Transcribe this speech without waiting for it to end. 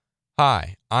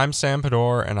Hi, I'm Sam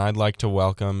Pador, and I'd like to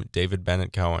welcome David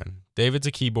Bennett Cohen. David's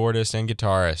a keyboardist and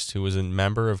guitarist who was a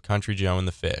member of Country Joe and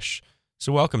the Fish.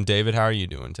 So welcome, David. How are you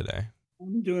doing today?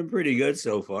 I'm doing pretty good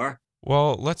so far.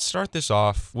 Well, let's start this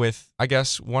off with, I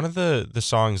guess, one of the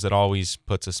songs that always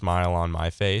puts a smile on my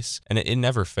face, and it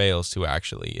never fails to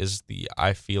actually, is the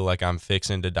I Feel Like I'm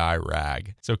Fixin' to Die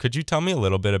rag. So could you tell me a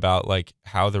little bit about like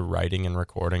how the writing and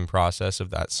recording process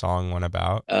of that song went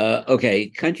about? Okay,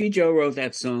 Country Joe wrote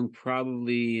that song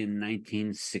probably in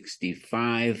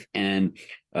 1965, and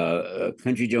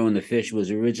Country Joe and the Fish was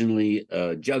originally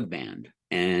a jug band,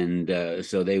 and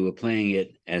so they were playing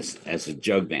it as a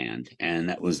jug band, and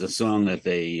that was the song that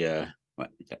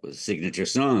that was a signature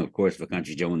song, of course, for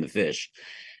Country Joe and the Fish.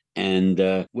 And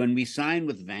when we signed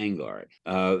with Vanguard,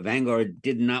 Vanguard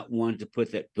did not want to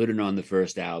put it on the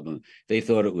first album. They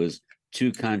thought it was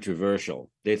too controversial.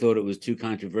 They thought it was too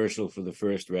controversial for the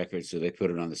first record, so they put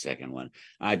it on the second one.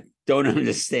 I don't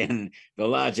understand the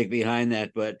logic behind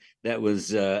that, but that was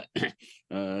so.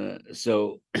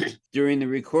 During the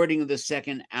recording of the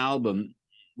second album,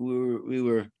 we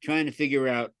were trying to figure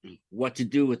out what to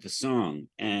do with the song,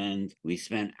 and we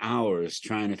spent hours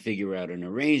trying to figure out an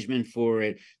arrangement for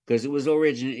it because it was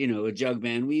originally, a jug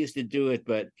band. We used to do it,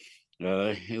 but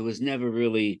it was never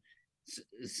really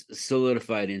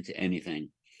solidified into anything.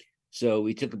 So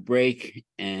we took a break,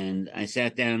 and I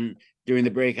sat down. During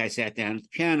the break, I sat down at the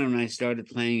piano and I started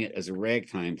playing it as a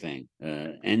ragtime thing.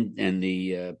 And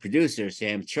the producer,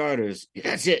 Sam Charters,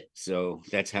 that's it. So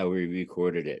that's how we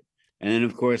recorded it. And then,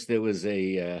 of course, there was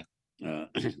there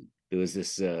was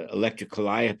this electric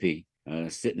calliope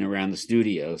sitting around the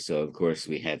studio. So of course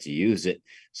we had to use it.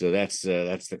 So that's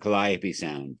the calliope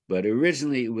sound. But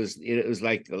originally it was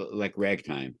like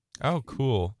ragtime. Oh,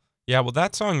 cool. Yeah, well,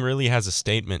 that song really has a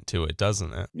statement to it,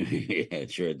 doesn't it? Yeah,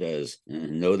 it sure does.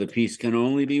 Know the peace can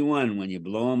only be won when you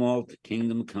blow them all to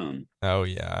kingdom come. Oh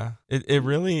yeah. It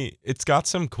really it's got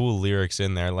some cool lyrics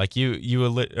in there. Like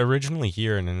originally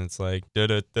hear it and it's like da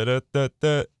da da da da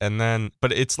da and then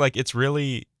but it's like it's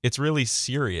really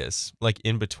serious like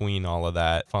in between all of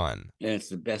that fun. Yeah, it's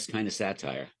the best kind of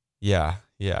satire. Yeah,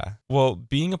 yeah. Well,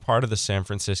 being a part of the San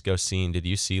Francisco scene, did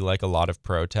you see like a lot of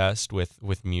protest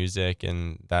with music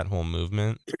and that whole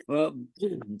movement? Well,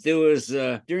 there was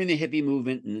during the hippie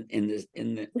movement in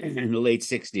the late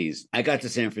 '60s. I got to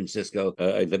San Francisco,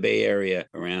 the Bay Area,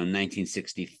 around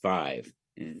 1965,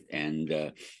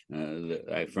 and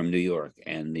from New York,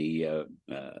 and the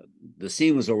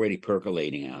scene was already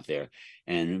percolating out there,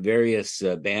 and various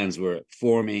bands were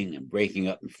forming and breaking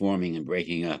up and forming and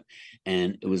breaking up,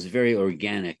 and it was a very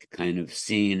organic kind of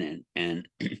scene, and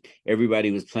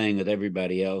everybody was playing with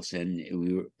everybody else, and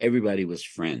everybody was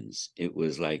friends. It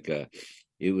was like a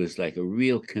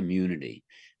real community,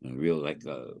 a real like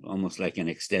almost like an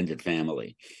extended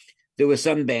family. There were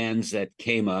some bands that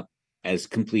came up as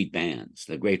complete bands.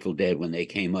 The Grateful Dead, when they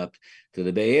came up to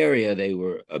the Bay Area, they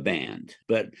were a band.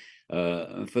 But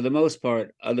for the most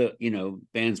part, other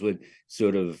bands would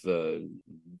sort of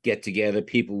get together.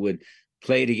 People would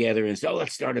play together and say, "Oh,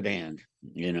 let's start a band,"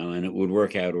 and it would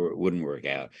work out or it wouldn't work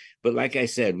out. But like I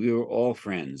said, we were all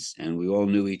friends and we all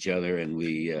knew each other and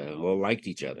we all liked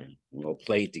each other. We all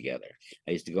played together.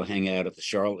 I used to go hang out at the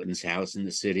Charlatans' house in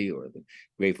the city or the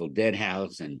Grateful Dead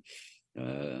house, and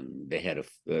they had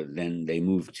then they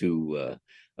moved to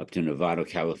up to Nevada,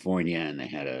 California, and they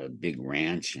had a big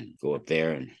ranch and go up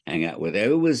there and hang out with it.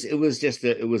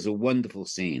 It was a wonderful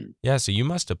scene. Yeah, so you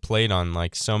must have played on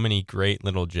like so many great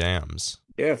little jams.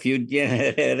 There are a few,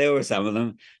 yeah, there were some of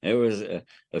them. There was a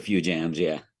few jams,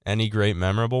 yeah. Any great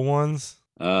memorable ones?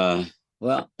 Uh,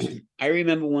 well, I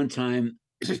remember one time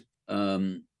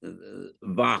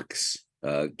Vox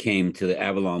came to the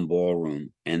Avalon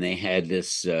Ballroom, and they had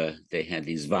these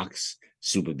Vox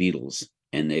Super Beatles,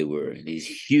 and they were these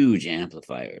huge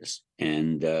amplifiers.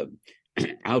 And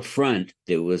out front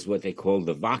there was what they called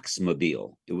the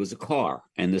Voxmobile. It was a car,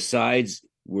 and the sides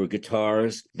were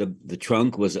guitars. The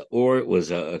trunk was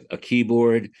a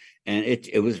keyboard, and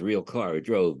it was a real car. It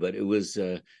drove, but it was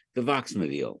the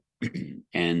Voxmobile.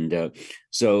 And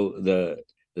so the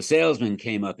salesman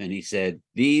came up and he said,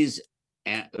 they used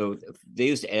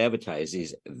to advertise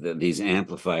these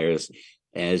amplifiers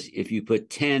as if you put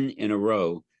 10 in a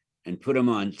row and put them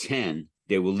on 10,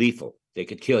 they were lethal. They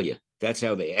could kill you. That's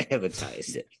how they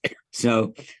advertised it.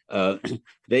 So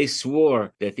they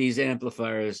swore that these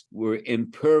amplifiers were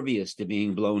impervious to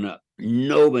being blown up.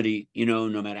 Nobody, no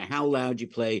matter how loud you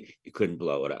play, you couldn't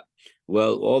blow it up.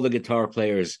 Well, all the guitar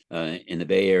players in the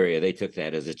Bay Area, they took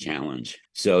that as a challenge.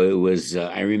 So it was,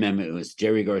 I remember it was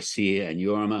Jerry Garcia and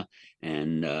Yorma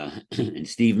and and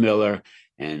Steve Miller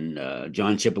and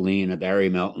John Cipollina, Barry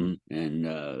Melton,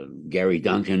 and Gary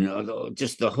Duncan,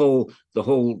 just the whole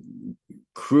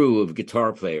crew of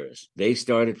guitar players. They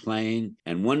started playing,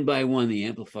 and one by one, the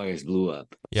amplifiers blew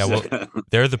up. Yeah, So, well,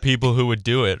 they're the people who would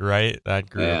do it, right? That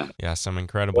group. yeah. Yeah, some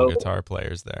incredible Well, guitar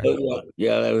players there.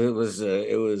 yeah, it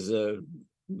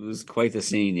was quite the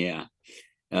scene. Yeah.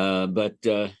 But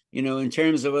in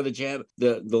terms of other jam,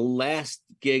 the last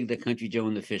gig that Country Joe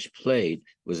and the Fish played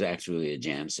was actually a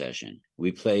jam session.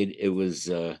 We played. It was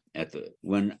at the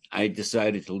when I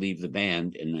decided to leave the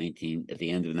band at the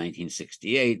end of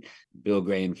 1968. Bill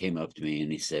Graham came up to me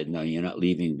and he said, "No, you're not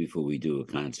leaving before we do a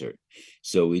concert."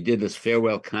 So we did this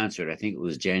farewell concert. I think it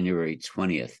was January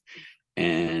 20th,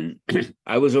 and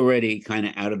I was already kind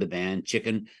of out of the band.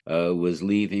 Chicken was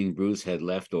leaving. Bruce had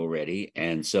left already,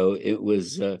 and so it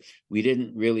was. We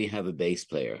didn't really have a bass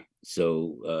player,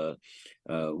 so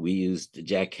we used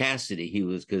Jack Cassidy. He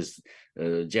was because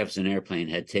Jefferson Airplane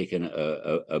had taken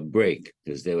a break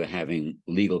because they were having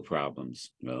legal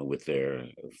problems with their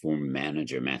former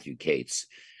manager Matthew Cates,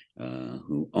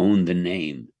 who owned the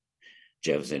name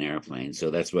Jefferson Airplane.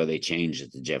 So that's why they changed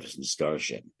it to Jefferson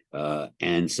Starship.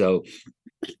 And so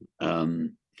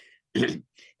um, that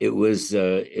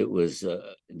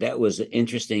was an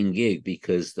interesting gig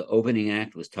because the opening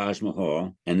act was Taj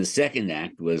Mahal and the second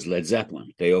act was Led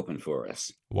Zeppelin. They opened for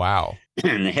us. Wow.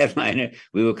 And the headliner,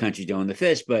 we were Country Joe and the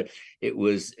Fish, but it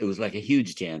was like a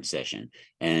huge jam session,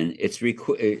 and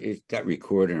it got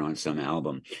recorded on some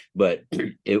album. But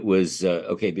it was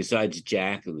okay. Besides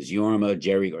Jack, it was Yorma,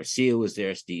 Jerry Garcia was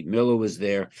there, Steve Miller was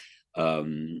there,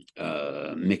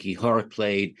 Mickey Hart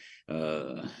played,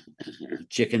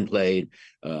 Chicken played.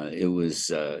 It was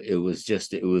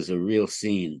a real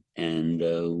scene, and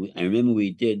I remember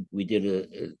we did a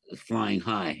Flying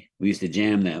High. We used to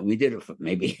jam that. We did it for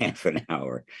maybe half an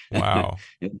hour. Wow.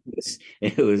 It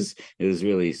was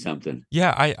really something.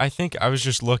 Yeah, I think I was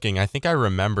just looking. I think I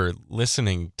remember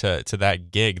listening to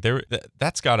that gig.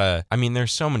 That's gotta. I mean,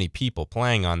 there's so many people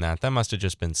playing on that. That must have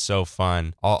just been so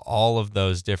fun. All of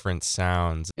those different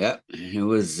sounds. Yeah, it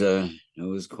was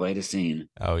quite a scene.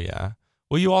 Oh yeah.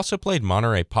 Well, you also played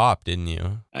Monterey Pop, didn't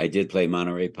you? I did play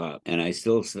Monterey Pop, and I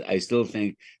still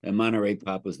think that Monterey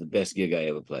Pop was the best gig I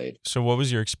ever played. So, what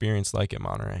was your experience like at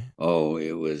Monterey? Oh,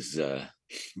 it was.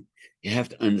 You have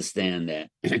to understand that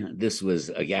this was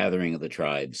a gathering of the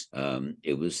tribes.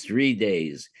 It was 3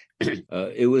 days.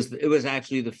 It was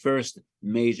actually the first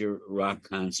major rock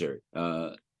concert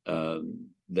that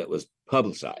was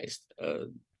publicized,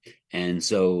 and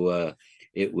so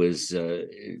it was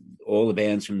all the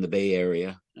bands from the Bay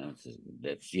Area.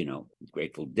 That's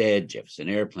Grateful Dead, Jefferson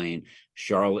Airplane,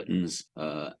 Charlatans,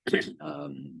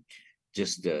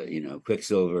 just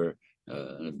Quicksilver,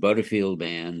 Butterfield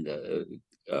Band.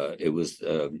 It was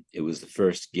the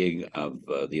first gig of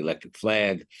the Electric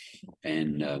Flag,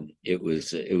 and it was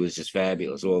just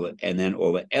fabulous. And then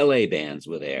all the L.A. bands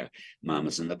were there: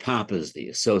 Mamas and the Papas, the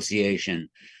Association,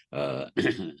 a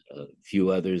few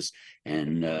others,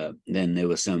 and then there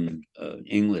was some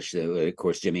English. Of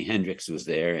course, Jimi Hendrix was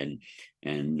there, and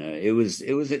it was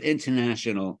an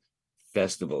international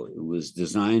festival. It was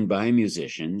designed by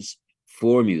musicians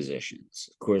for musicians.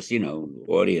 Of course,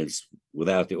 audience.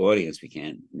 Without the audience, we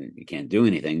can't do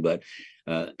anything. But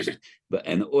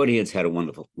and the audience had a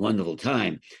wonderful, wonderful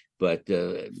time. But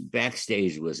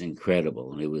backstage was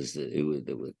incredible. It was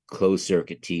closed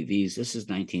circuit TVs. This is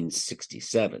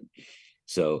 1967,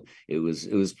 so it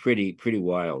was pretty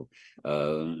wild,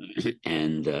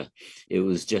 and it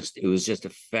was just a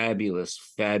fabulous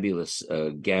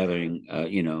gathering,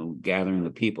 gathering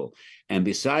of people. And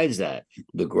besides that,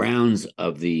 the grounds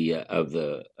of the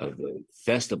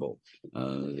festival,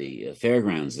 the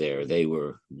fairgrounds there, they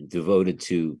were devoted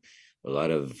to a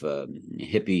lot of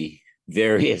hippie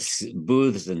various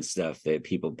booths and stuff, that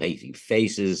people painting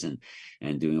faces and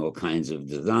doing all kinds of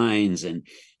designs, and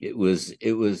it was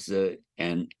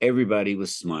and everybody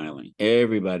was smiling,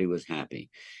 everybody was happy.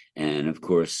 And of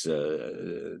course,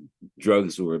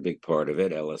 drugs were a big part of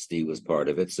it. LSD was part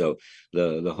of it. So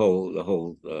the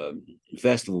whole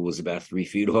festival was about 3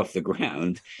 feet off the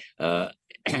ground.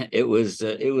 It was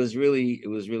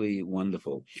really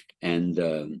wonderful.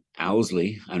 And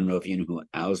Owsley, I don't know if you know who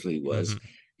Owsley was. Hmm.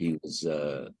 He was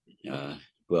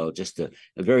well, just a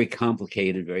very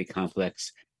complicated, very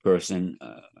complex person.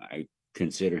 I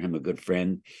consider him a good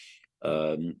friend,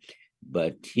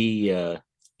 but he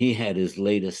had his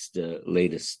latest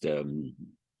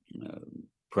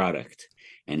product,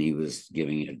 and he was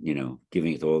giving it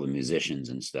to all the musicians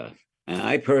and stuff. And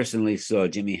I personally saw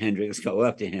Jimi Hendrix go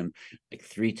up to him like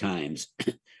 3 times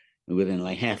within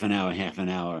like half an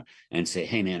hour, and say,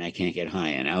 "Hey man, I can't get high."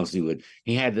 And Owsley would,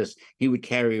 he would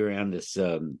carry around this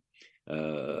uh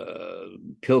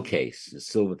pill case, a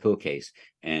silver pill case,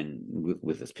 and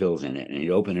with his pills in it, and he'd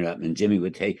open it up, and Jimmy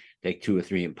would take two or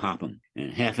three and pop them,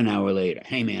 and half an hour later,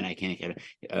 "Hey man, I can't get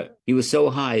it." He was so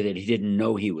high that he didn't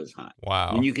know he was high, and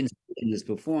Wow. you can see it in his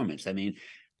performance. I mean,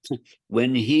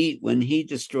 when he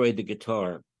destroyed the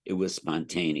guitar, it was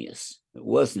spontaneous. It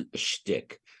wasn't a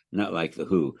shtick, not like the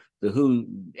Who. The Who,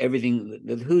 everything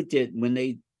the Who did when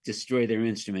they destroy their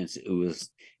instruments, it was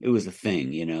a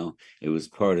thing, you know. It was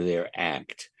part of their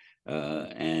act,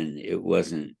 and it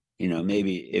wasn't. You know,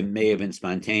 maybe it may have been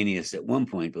spontaneous at one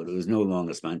point, but it was no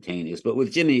longer spontaneous. But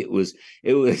with Jimmy, it was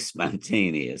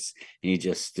spontaneous. He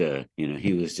just, you know,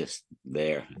 he was just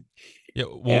there. Yeah.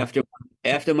 Well,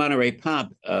 After Monterey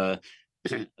Pop,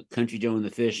 Country Joe and the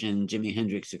Fish and Jimi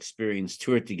Hendrix Experience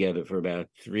toured together for about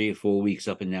 3 or 4 weeks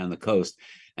up and down the coast,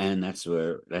 and that's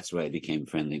where I became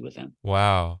friendly with them.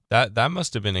 wow. That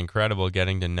must have been incredible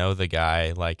getting to know the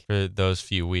guy like for those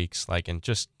few weeks, like, and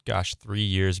just gosh, 3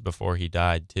 years before he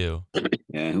died too.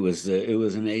 Yeah, it was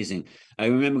amazing. I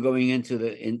remember going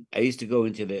into I used to go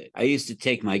into I used to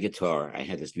take my guitar. I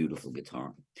had this beautiful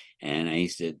guitar, and I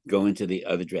used to go into the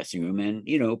other dressing room and,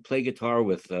 you know, play guitar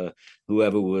with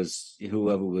whoever was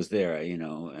there, you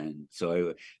know. And so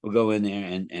I would go in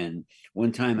there, and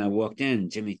one time I walked in,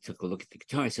 Jimmy took a look at the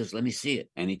guitar. He says, "Let me see it,"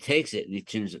 and he takes it and he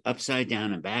turns it upside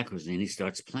down and backwards, and he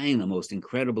starts playing the most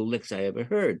incredible licks I ever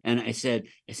heard. And I said,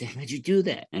 "How'd you do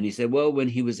that?" And he said, "Well, when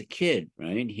he was a kid,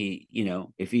 right? He, you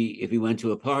know, if he went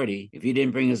to a party, if he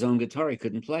didn't bring his own guitar, he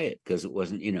couldn't play it because it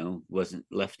wasn't, you know, wasn't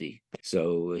lefty.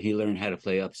 So he learned how to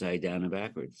play upside down and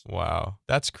backwards." Wow.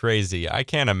 That's crazy. I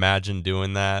can't imagine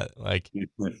doing that. Like,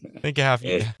 think of how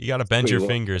It's you got to bend pretty your well.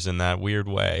 fingers in that weird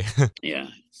way. Yeah.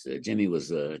 So Jimmy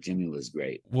was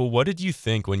great. Well, what did you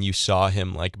think when you saw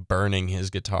him like burning his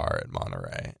guitar at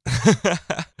Monterey?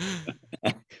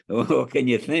 What can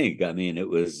you think? I mean, it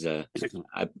was. I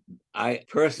I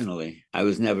personally, I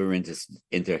was never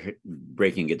into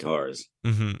breaking guitars,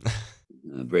 Hmm.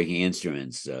 breaking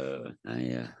instruments. I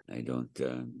don't.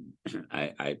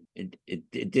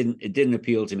 It didn't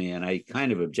appeal to me, and I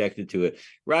kind of objected to it.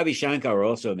 Ravi Shankar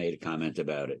also made a comment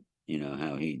about it. You know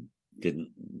how he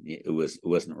didn't. It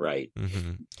wasn't right.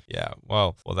 Hmm. Yeah.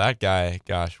 Well, that guy,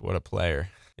 gosh, what a player.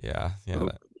 Yeah. Yeah. Oh,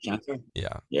 Shankar.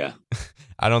 Yeah. Yeah.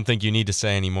 I don't think you need to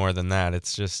say any more than that.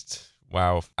 It's just,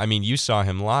 wow. I mean, you saw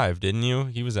him live, didn't you?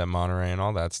 He was at Monterey and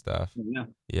all that stuff. Yeah.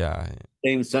 Yeah.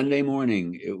 Same Sunday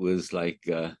morning, it was like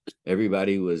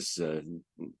everybody was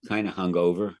kind of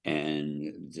hungover,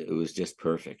 and it was just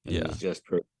perfect. It Yeah. was just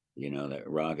perfect. You know, that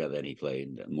raga that he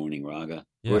played, the morning raga. Of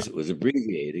Yeah. course, it was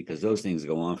abbreviated because those things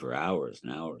go on for hours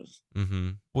and hours.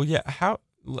 Well, yeah.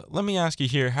 Let me ask you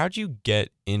here. How'd you get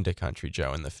into Country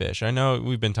Joe and the Fish? I know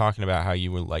we've been talking about how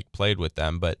you were like played with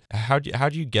them, but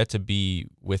how'd you get to be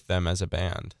with them as a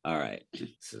band? All right.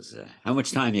 This is how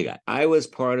much time you got? I was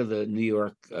part of the New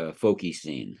York folky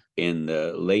scene in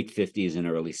the late 50s and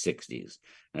early 60s.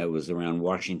 That was around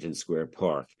Washington Square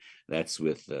Park. That's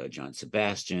with John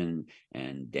Sebastian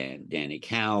and Danny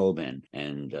Kalb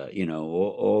and you know,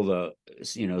 all the,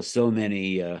 you know, so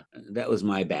many. That was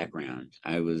my background.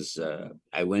 I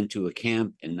went to a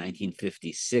camp in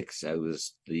 1956. I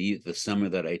was the summer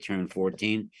that I turned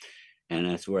 14, and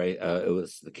that's where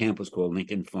the camp was called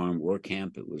Lincoln Farm War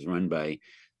Camp. It was run by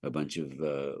a bunch of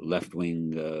left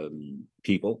wing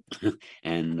people,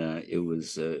 and it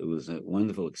was a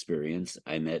wonderful experience.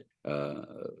 I met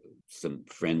some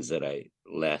friends that I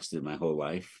lasted my whole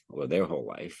life, or their whole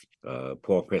life.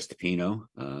 Paul Prestipino,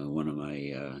 one of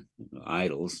my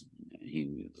idols.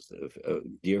 He was a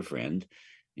dear friend.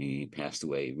 He passed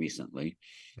away recently.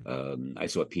 I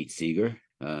saw Pete Seeger,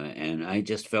 and I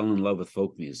just fell in love with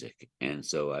folk music. And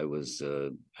so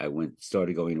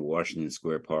started going to Washington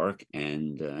Square Park.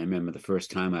 And I remember the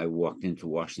first time I walked into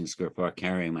Washington Square Park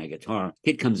carrying my guitar.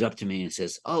 Kid comes up to me and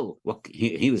says, "Oh, what?"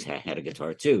 Had a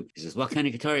guitar too. He says, "What kind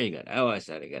of guitar you got?" Oh, I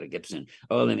said, "I got a Gibson."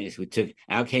 Oh, then we took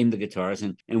out came the guitars,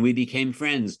 and we became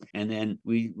friends. And then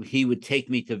he would take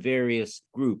me to various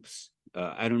groups.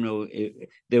 I don't know.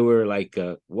 There were like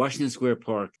Washington Square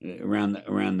Park around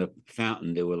the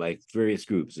fountain. There were like various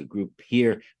groups. A group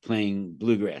here playing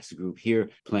bluegrass, a group here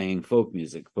playing folk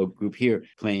music, folk group here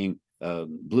playing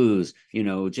blues,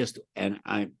 just, and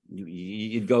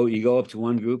you go up to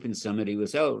one group and somebody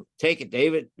was, oh, take it,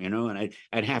 David, and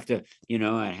I'd have to,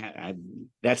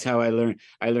 that's how I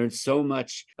learned so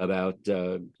much about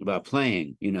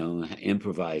playing,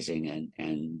 improvising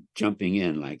and jumping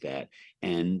in like that.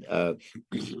 And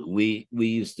we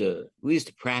used to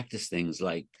practice things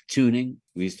like tuning.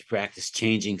 We used to practice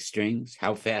changing strings.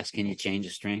 How fast can you change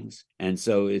the strings? And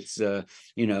so it's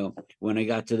when I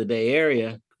got to the Bay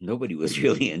Area, nobody was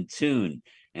really in tune,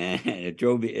 and it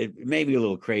made me a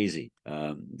little crazy.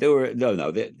 There were no,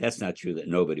 that's not true that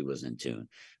nobody was in tune,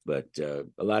 but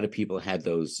a lot of people had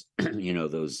those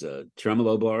those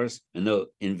tremolo bars, and they'll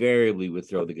invariably would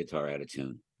throw the guitar out of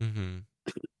tune. Mm-hmm.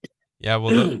 Yeah,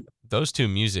 well, those two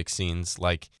music scenes,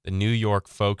 like the New York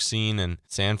folk scene and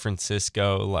San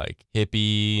Francisco, like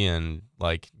hippie and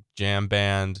like jam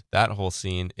band, that whole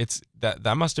scene,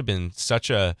 that must have been such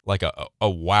a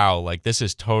wow, like this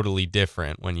is totally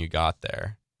different when you got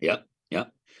there. Yep,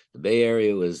 yep. The Bay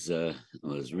Area was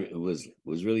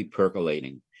really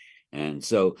percolating, and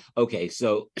so okay,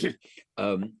 so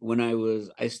when I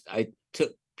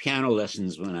took piano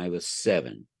lessons when I was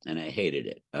 7, and I hated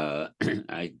it.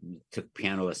 I took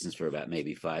piano lessons for about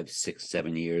maybe 5, 6,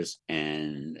 7 years,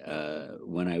 and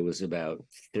when I was about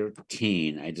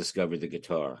 13, I discovered the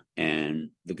guitar,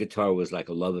 and the guitar was like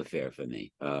a love affair for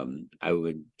me. I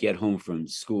would get home from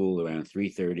school around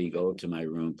 3:30, go up to my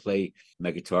room, play my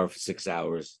guitar for 6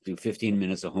 hours, do 15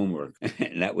 minutes of homework,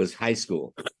 and that was high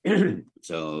school.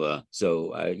 So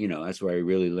that's where I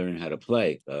really learned how to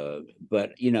play.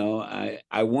 But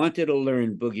I wanted to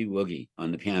learn boogie woogie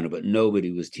on the piano, but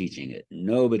nobody was teaching it.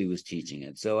 Nobody was teaching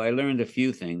it. So I learned a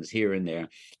few things here and there,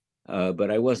 but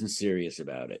I wasn't serious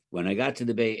about it. When I got to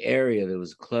the Bay Area, there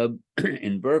was a club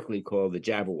in Berkeley called the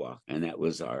Jabberwock, and that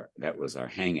was our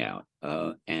hangout.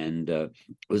 And it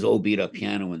was old beat up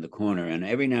piano in the corner, and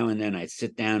every now and then I'd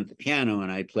sit down at the piano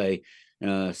and I'd play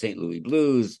St. Louis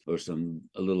blues or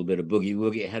a little bit of boogie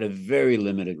woogie. It had a very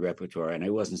limited repertoire, and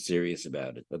I wasn't serious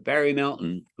about it. But Barry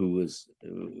Melton, who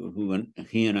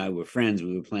he and I were friends,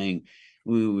 we were playing,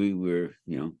 we were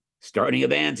starting a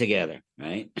band together,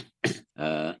 right?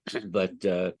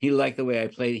 But he liked the way I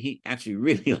played. He actually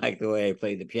really liked the way I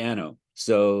played the piano.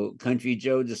 So Country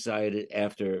Joe decided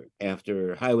after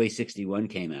Highway 61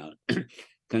 came out,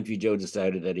 Country Joe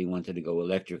decided that he wanted to go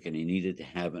electric and he needed to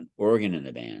have an organ in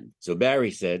the band. So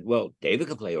Barry said, well, David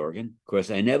could play organ. Of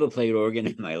course, I never played organ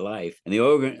in my life. And the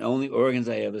only organs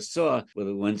I ever saw were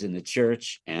the ones in the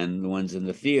church and the ones in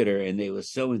the theater. And they were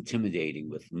so intimidating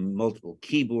with multiple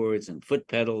keyboards and foot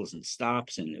pedals and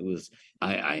stops. And it was,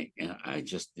 I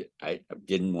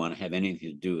didn't want to have anything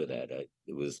to do with that.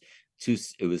 It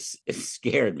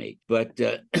scared me, but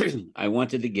I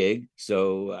wanted the gig.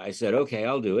 So I said, okay,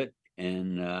 I'll do it.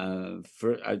 And I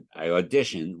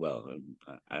auditioned. Well,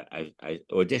 I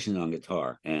auditioned on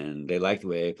guitar, and they liked the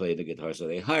way I played the guitar, so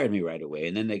they hired me right away.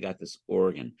 And then they got this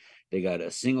organ. They got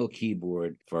a single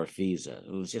keyboard Farfisa.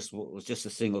 It was just a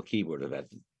single keyboard about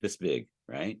this big,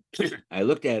 right? I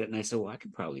looked at it and I said, well, I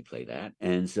could probably play that.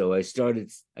 And so I started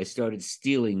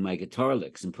stealing my guitar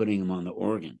licks and putting them on the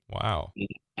organ. Wow.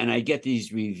 And I get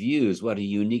these reviews. What a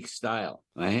unique style!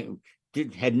 I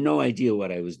had no idea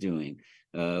what I was doing.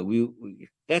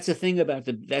 That's the thing about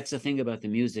the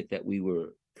music that we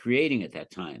were creating at that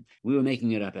time. We were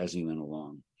making it up as we went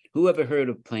along. Who ever heard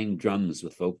of playing drums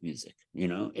with folk music?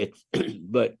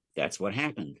 But that's what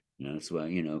happened. That's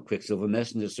why Quicksilver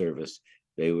Messenger Service.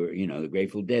 They were, the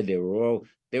Grateful Dead. They were all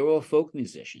folk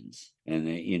musicians, and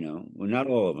they, well, not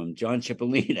all of them. John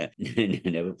Cipollina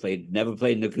never played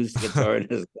an acoustic guitar in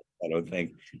his life, I don't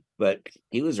think, but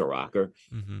he was a rocker.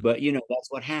 Mm-hmm. But that's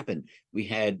what happened. We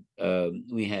had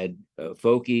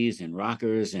folkies and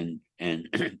rockers and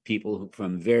people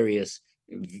from various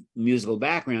musical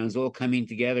backgrounds all coming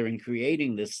together and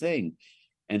creating this thing,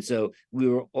 and so we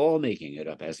were all making it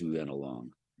up as we went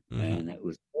along. Mm-hmm. And it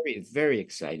was very, very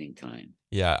exciting time.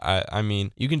 Yeah, I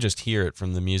mean, you can just hear it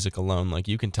from the music alone. Like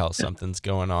you can tell something's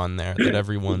going on there, that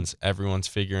everyone's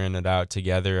figuring it out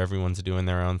together. Everyone's doing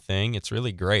their own thing. It's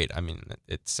really great. I mean,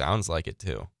 it sounds like it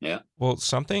too. Yeah. Well,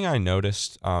 something I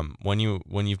noticed when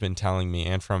you've been telling me,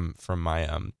 and from my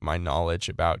my knowledge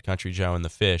about Country Joe and the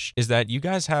Fish, is that you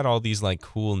guys had all these like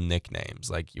cool nicknames.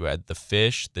 Like you had the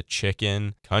Fish, the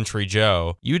Chicken, Country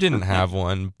Joe. You didn't have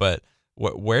one, but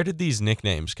where did these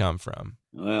nicknames come from?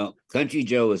 Well, Country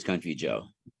Joe was Country Joe.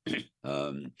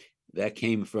 That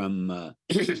came from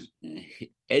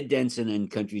Ed Denson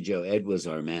and Country Joe. Ed was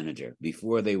our manager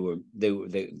before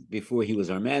before he was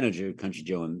our manager. Country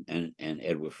Joe and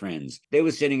Ed were friends. They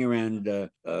were sitting around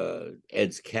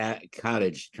Ed's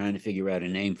cottage trying to figure out a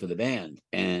name for the band,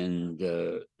 and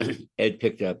Ed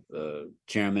picked up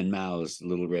Chairman Mao's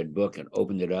Little Red Book and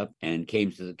opened it up and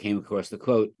came across the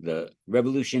quote: "The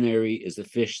revolutionary is a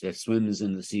fish that swims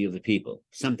in the sea of the people."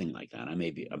 Something like that.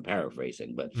 I'm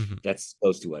paraphrasing, but Hmm. that's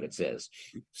close to what it says.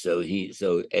 So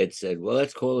Ed said, "Well,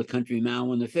 let's call it Country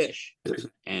Mao and the Fish,"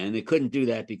 and they couldn't do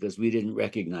that because we didn't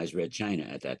recognize Red China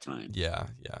at that time, Yeah,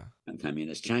 yeah.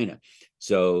 communist China.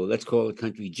 So let's call it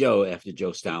Country Joe after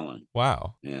Joe Stalin.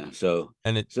 Wow. Yeah. So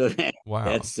And it so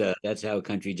wow. that's how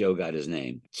Country Joe got his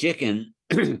name. Chicken.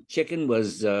 Chicken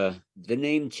was the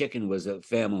name Chicken was a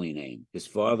family name. His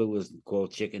father was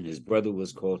called Chicken. His brother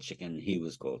was called Chicken. He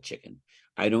was called Chicken.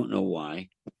 I don't know why.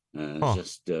 Huh.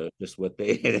 Just what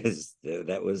they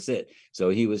that was it. So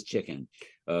he was Chicken.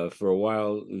 For a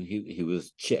while, he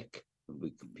was Chick.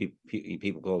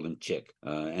 People called him Chick,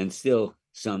 and still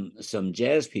some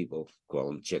jazz people call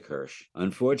him Chick Hirsch.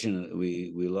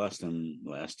 Unfortunately, we lost him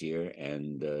last year,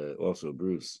 and also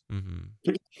Bruce. Mhm.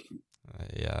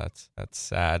 Yeah, that's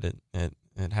sad.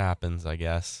 It happens, I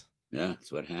guess. Yeah,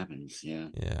 that's what happens. Yeah.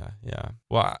 Yeah, yeah.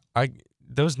 Well, I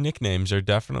those nicknames are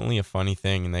definitely a funny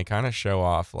thing, and they kind of show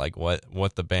off like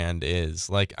what the band is.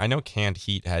 Like I know Canned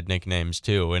Heat had nicknames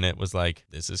too, and it was like,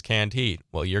 "This is Canned Heat."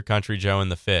 Well, you're Country Joe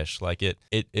and the Fish. Like it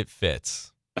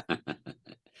fits.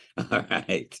 All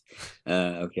right.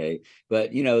 Okay.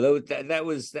 But that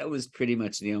was pretty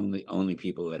much the only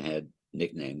people that had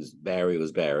nicknames. Barry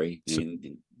was Barry. I So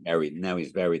mean, Barry, now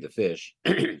he's Barry the Fish.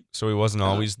 so he wasn't uh,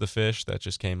 always the Fish. That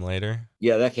just came later.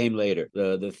 yeah, that came later.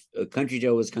 The Country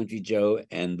Joe was Country Joe,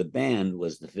 and the band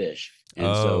was the Fish.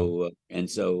 Oh, And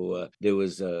so there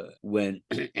was when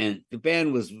and the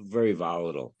band was very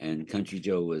volatile, and Country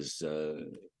Joe was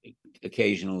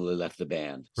occasionally left the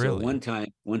band. So really? one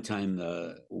time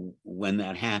when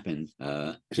that happened,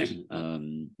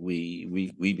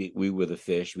 we were the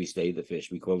Fish. We stayed the Fish.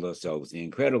 We called ourselves the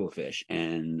Incredible Fish,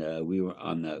 and we were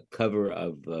on the cover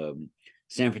of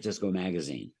San Francisco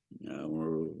Magazine.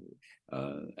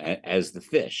 As the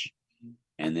Fish.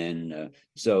 And then,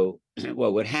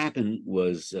 well, what happened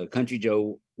was Country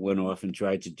Joe went off and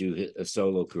tried to do a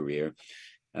solo career,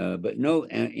 but no,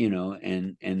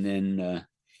 and then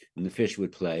when the Fish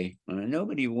would play,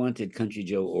 nobody wanted Country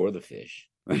Joe or the Fish.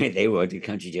 Right, they wanted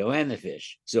Country Joe and the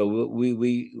Fish. So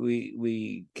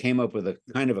we came up with a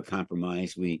kind of a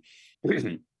compromise. We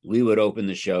we would open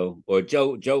the show, or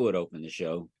Joe would open the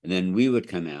show, and then we would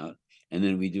come out, and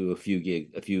then we do a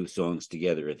few songs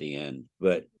together at the end.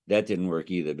 But that didn't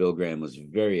work either. Bill Graham was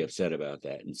very upset about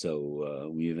that, and so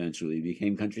we eventually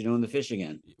became Country Joe and the Fish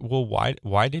again. Well,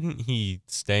 why didn't he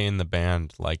stay in the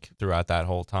band like throughout that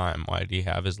whole time? Why did he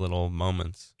have his little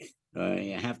moments?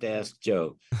 You have to ask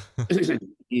Joe.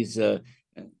 He's a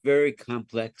very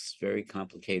complex, very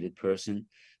complicated person,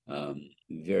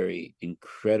 very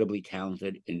incredibly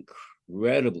talented,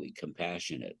 incredibly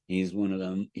compassionate. He's one of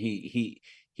them.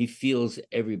 He feels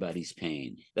everybody's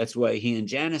pain. That's why he and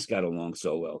Janice got along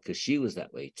so well, because she was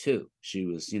that way too. She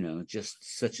was, just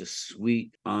such a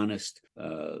sweet, honest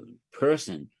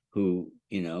person who,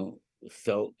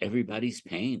 felt everybody's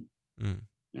pain, Mm,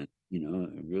 and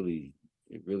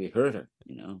it really hurt her.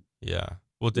 yeah.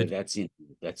 Well, But did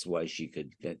that's why she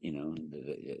could that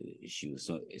she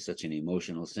was such an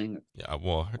emotional singer. yeah.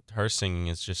 Well, her singing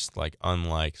is just like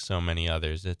unlike so many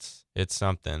others. It's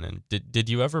something. And did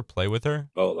you ever play with her?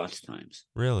 Oh, lots of times.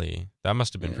 Really? That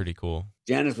must have been Yeah. pretty cool.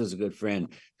 Janice was a good friend.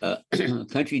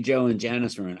 Country Joe and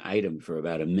Janice were an item for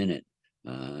about a minute,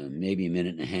 maybe a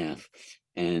minute and a half,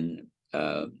 and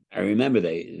I remember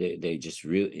they just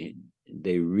really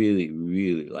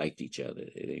liked each other.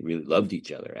 They really loved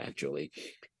each other, actually.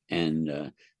 And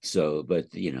but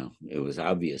it was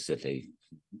obvious that they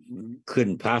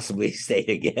couldn't possibly stay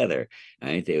together.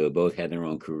 Right? They were both had their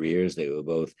own careers. They were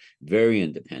both very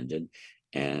independent,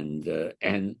 and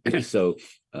so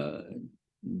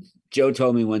Joe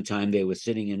told me one time they were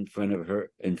sitting in front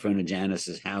of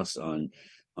Janice's house on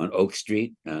Oak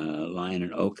Street, Lion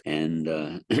and Oak, and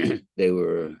they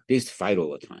used to fight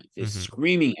all the time. They're Hmm.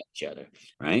 screaming at each other,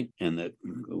 right? And the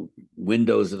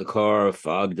windows of the car are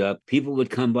fogged up. People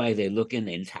would come by, they look in,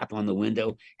 they tap on the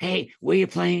window. Hey, where you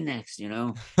playing next?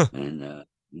 And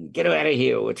get out of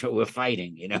here. We're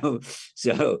fighting.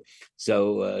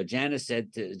 So Janice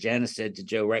said to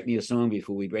Joe, write me a song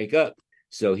before we break up.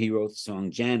 So he wrote the song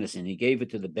Janice, and he gave it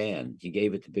to the band. He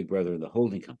gave it to Big Brother and the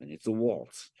Holding Company. It's a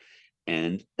waltz,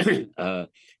 and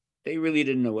they really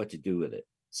didn't know what to do with it.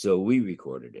 So we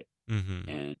recorded it, Hmm.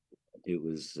 and it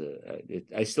was.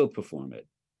 I still perform it.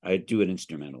 I do it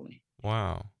instrumentally.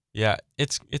 Wow. Yeah,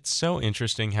 it's so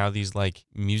interesting how these like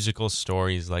musical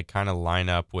stories like kind of line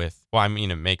up with, well, I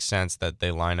mean, it makes sense that they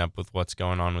line up with what's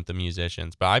going on with the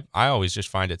musicians, but I always just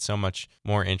find it so much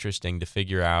more interesting to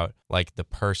figure out like the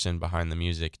person behind the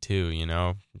music too,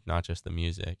 not just the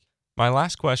music. My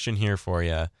last question here for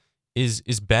you is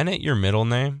Bennett your middle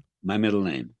name? My middle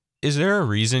name. Is there a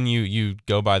reason you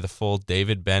go by the full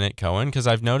David Bennett Cohen? Because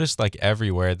I've noticed like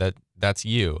everywhere that that's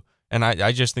you. And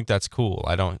I just think that's cool.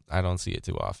 I don't see it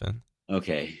too often.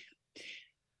 Okay.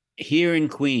 Here in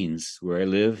Queens, where I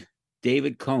live,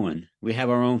 David Cohen, we have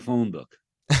our own phone book.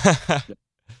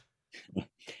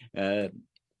 uh,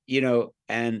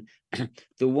 and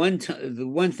the one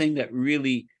thing that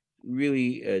really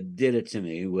did it to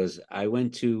me was I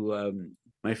went to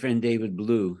my friend David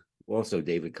Blue, also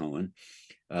David Cohen.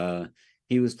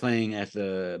 He was playing at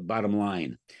the Bottom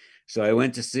Line, so I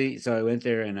went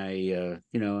there, and I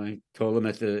told him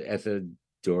at the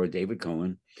door, David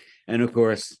Cohen, and of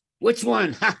course, which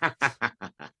one?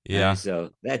 Yeah.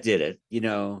 So that did it,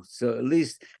 so at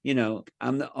least,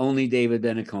 I'm the only David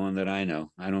Bennett Cohen that I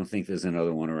know. I don't think there's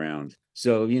another one around,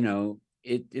 so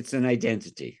it's an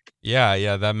identity.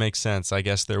 Yeah, that makes sense. I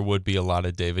guess there would be a lot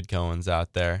of David Cohens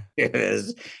out there.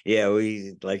 Yes. Yeah,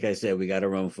 we, like I said, we got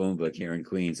our own phone book here in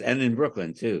Queens and in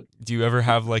Brooklyn too. Do you ever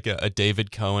have like a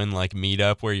David Cohen like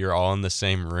meetup where you're all in the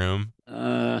same room?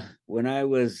 When I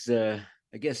was I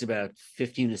guess about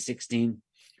 15 or 16, I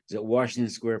was at Washington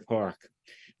Square Park.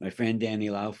 My friend Danny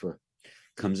Laufer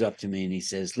comes up to me and he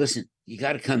says, "Listen, you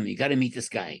got to come. You got to meet this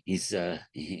guy. He's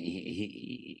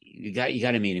you got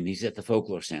to meet him. He's at the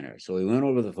Folklore Center." So we went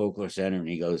over to the Folklore Center and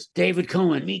he goes, "David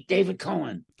Cohen, meet David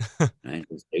Cohen." And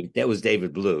that was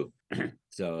David Blue.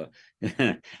 So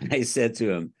I said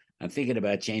to him, "I'm thinking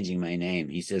about changing my name."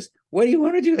 He says, "What do you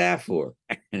want to do that for?"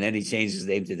 And then he changed his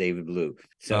name to David Blue. Oh,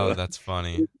 So that's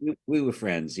funny. we were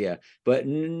friends, yeah, but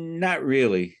not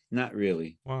really, not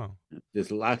really. Wow.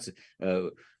 There's lots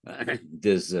of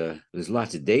there's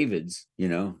lots of Davids.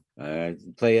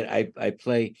 Play it. I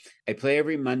play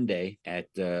every Monday at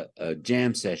a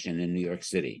jam session in New York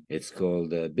City. It's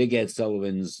called Big Ed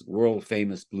Sullivan's World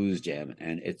Famous Blues Jam,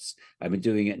 and I've been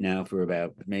doing it now for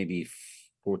about maybe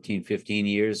 14, 15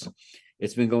 years.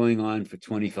 It's been going on for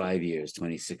 25 years,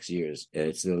 26 years.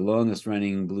 It's the longest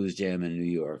running blues jam in New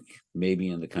York, maybe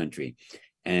in the country.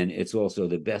 And it's also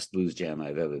the best blues jam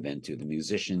I've ever been to. The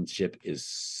musicianship is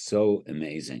so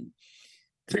amazing.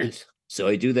 So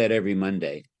I do that every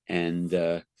Monday. And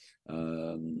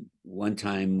one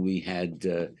time we had,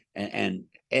 and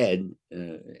Ed,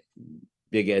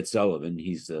 Big Ed Sullivan,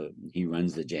 he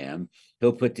runs the jam.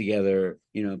 He'll put together,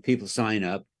 people sign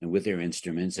up and with their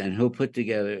instruments, and he'll put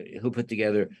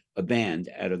together a band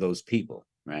out of those people,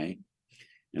 right?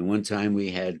 And one time we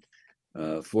had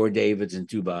 4 Davids and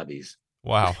 2 Bobbies.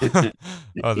 Wow. Oh, that's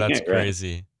Yeah, right.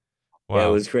 crazy. Yeah, it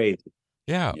Wow. was crazy.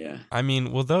 Yeah. Yeah. I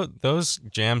mean, well, those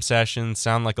jam sessions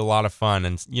sound like a lot of fun.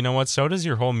 And you know what? So does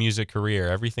your whole music career.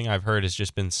 Everything I've heard has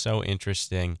just been so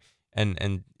interesting.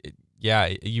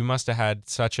 Yeah, you must have had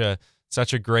such a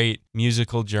great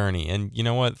musical journey. And you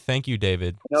know what? Thank you,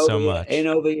 David, so Ain't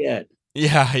much. over yet.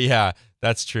 Yeah,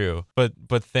 that's true. But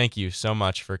thank you so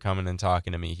much for coming and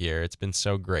talking to me here. It's been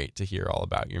so great to hear all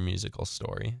about your musical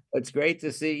story. It's great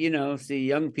to see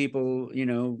young people,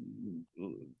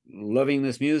 loving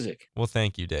this music. Well,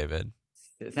 thank you, David.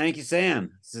 Thank you,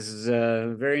 Sam. This is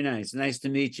very nice. Nice to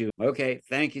meet you. Okay,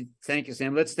 thank you,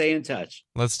 Sam. Let's stay in touch.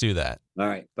 Let's do that. All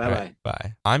right, All bye-bye. right,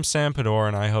 bye. I'm Sam Pador,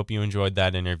 and I hope you enjoyed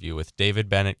that interview with David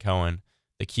Bennett Cohen,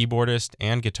 the keyboardist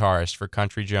and guitarist for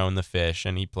Country Joe and the Fish,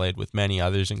 and he played with many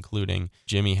others, including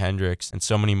Jimi Hendrix and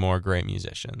so many more great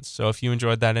musicians. So if you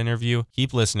enjoyed that interview,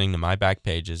 keep listening to My Back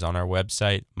Pages on our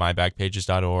website,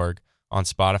 mybackpages.org, on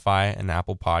Spotify and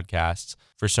Apple Podcasts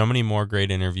for so many more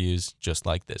great interviews just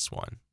like this one.